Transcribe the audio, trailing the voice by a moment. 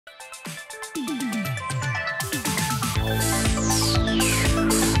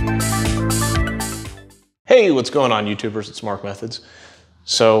Hey, what's going on, YouTubers? It's Mark Methods.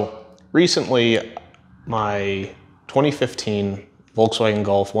 So recently, my 2015 Volkswagen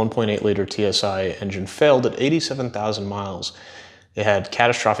Golf 1.8 liter TSI engine failed at 87,000 miles. It had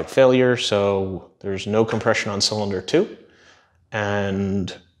catastrophic failure, so there's no compression on cylinder 2.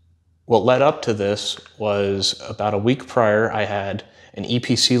 And what led up to this was about a week prior, I had an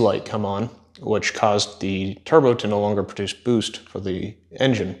EPC light come on, which caused the turbo to no longer produce boost for the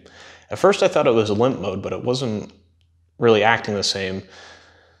engine. At first I thought it was a limp mode, but it wasn't really acting the same.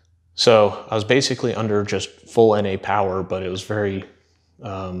 So I was basically under just full NA power, but it was very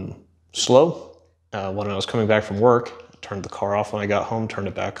slow. When I was coming back from work, I turned the car off when I got home, turned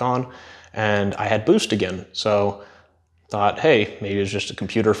it back on, and I had boost again. So thought, hey, maybe it was just a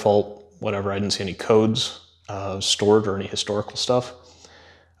computer fault, whatever. I didn't see any codes stored or any historical stuff.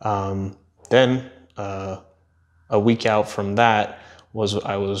 Then a week out from that,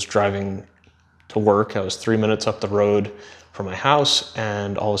 I was driving to work. I was 3 minutes up the road from my house,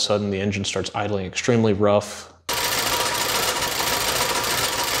 and all of a sudden the engine starts idling extremely rough.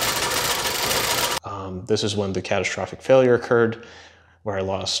 This is when the catastrophic failure occurred, where I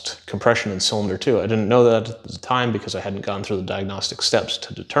lost compression in cylinder 2. I didn't know that at the time because I hadn't gone through the diagnostic steps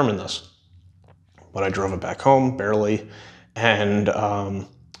to determine this. But I drove it back home, barely, and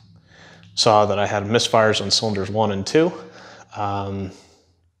saw that I had misfires on cylinders 1 and 2.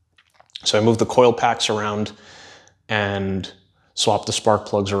 So I moved the coil packs around and swapped the spark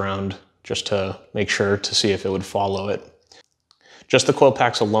plugs around just to make sure to see if it would follow it. Just the coil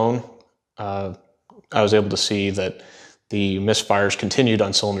packs alone, I was able to see that the misfires continued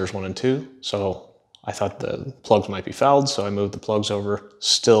on cylinders 1 and 2. So I thought the plugs might be fouled, so I moved the plugs over,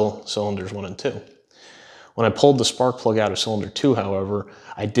 still cylinders 1 and 2. When I pulled the spark plug out of cylinder 2, however,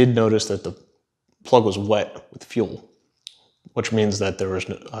 I did notice that the plug was wet with fuel, which means that there was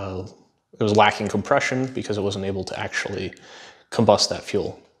it was lacking compression because it wasn't able to actually combust that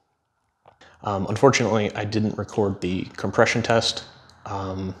fuel. Unfortunately, I didn't record the compression test.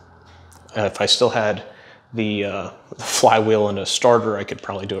 If I still had the flywheel and a starter, I could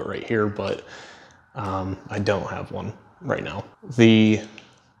probably do it right here, but I don't have one right now. The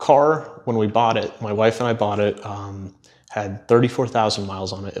car, when we bought it, my wife and I bought it, had 34,000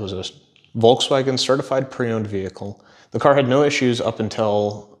 miles on it. It was a Volkswagen certified pre-owned vehicle. The car had no issues up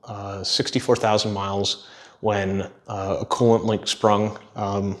until 64,000 miles when a coolant leak sprung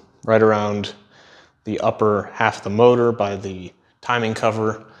right around the upper half of the motor by the timing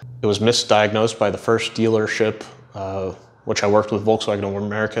cover. It was misdiagnosed by the first dealership, which I worked with Volkswagen of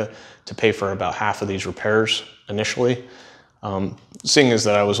America to pay for about half of these repairs initially. Seeing as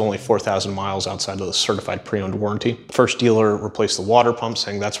that I was only 4,000 miles outside of the certified pre-owned warranty. First dealer replaced the water pump,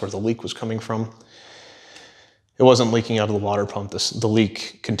 saying that's where the leak was coming from. It wasn't leaking out of the water pump. The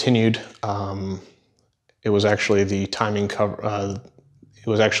leak continued. It was actually the timing cover. It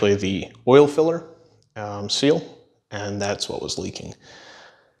was actually the oil filler seal, and that's what was leaking.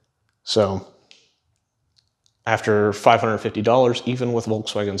 So after $550, even with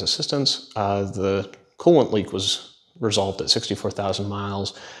Volkswagen's assistance, the coolant leak was resolved at 64,000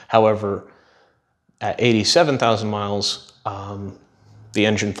 miles. However, at 87,000 miles, the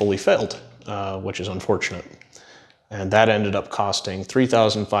engine fully failed, which is unfortunate. And that ended up costing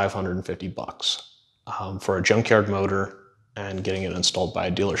 $3,550 for a junkyard motor and getting it installed by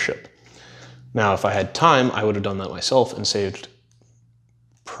a dealership. Now, if I had time, I would have done that myself and saved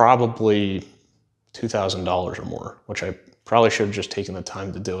probably $2,000 or more, which I probably should have just taken the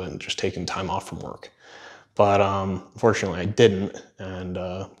time to do it and just taken time off from work. But unfortunately I didn't, and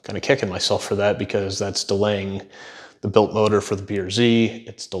kind of kicking myself for that because that's delaying the built motor for the BRZ.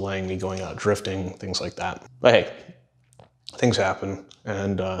 It's delaying me going out drifting, things like that. But hey, things happen,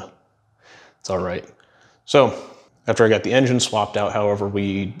 and it's all right. So after I got the engine swapped out, however,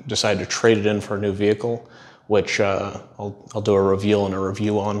 we decided to trade it in for a new vehicle, which I'll do a reveal and a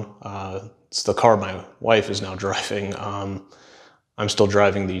review on. It's the car my wife is now driving. I'm still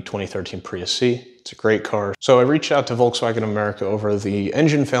driving the 2013 Prius C. It's a great car. So I reached out to Volkswagen America over the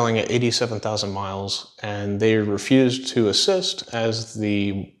engine failing at 87,000 miles, and they refused to assist as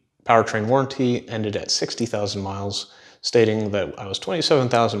the powertrain warranty ended at 60,000 miles, stating that I was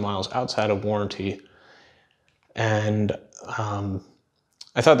 27,000 miles outside of warranty. And I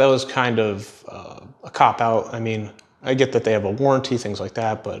thought that was kind of a cop-out. I mean, I get that they have a warranty, things like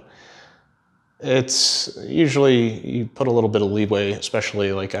that, but it's usually you put a little bit of leeway,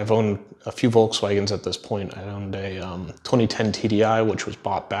 especially like I've owned a few Volkswagens at this point. I owned a 2010 TDI, which was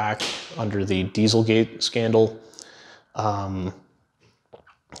bought back under the Dieselgate scandal. My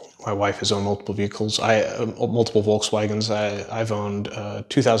wife has owned multiple vehicles. Multiple Volkswagens. I've owned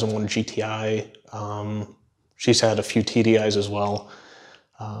 2001 GTI, She's had a few TDIs as well.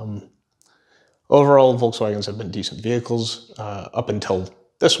 Overall, Volkswagens have been decent vehicles up until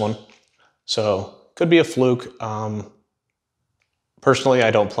this one, so could be a fluke. Personally,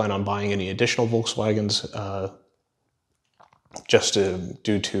 I don't plan on buying any additional Volkswagens just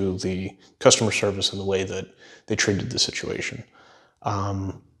due to the customer service and the way that they treated the situation.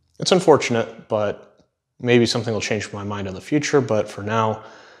 It's unfortunate, but maybe something will change my mind in the future. But for now,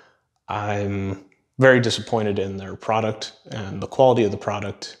 I'm very disappointed in their product and the quality of the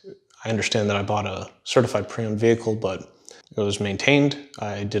product. I understand that I bought a certified pre-owned vehicle, but it was maintained.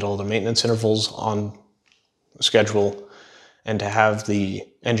 I did all the maintenance intervals on schedule, and to have the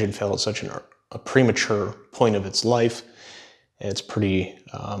engine fail at such a premature point of its life, it's pretty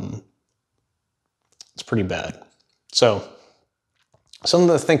bad. So something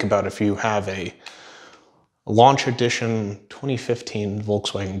to think about if you have a Launch Edition 2015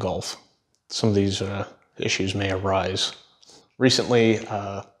 Volkswagen Golf. Some of these issues may arise. Recently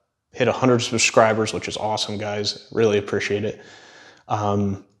hit 100 subscribers, which is awesome, guys. Really appreciate it.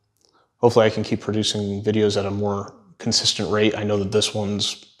 Hopefully I can keep producing videos at a more consistent rate. I know that this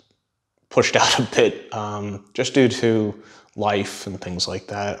one's pushed out a bit just due to life and things like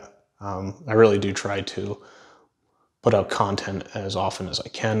that. I really do try to put out content as often as I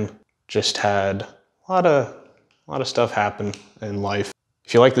can. Just had a lot of stuff happen in life.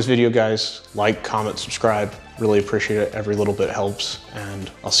 If you like this video, guys, like, comment, subscribe. Really appreciate it. Every little bit helps, and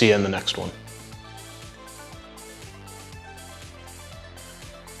I'll see you in the next one.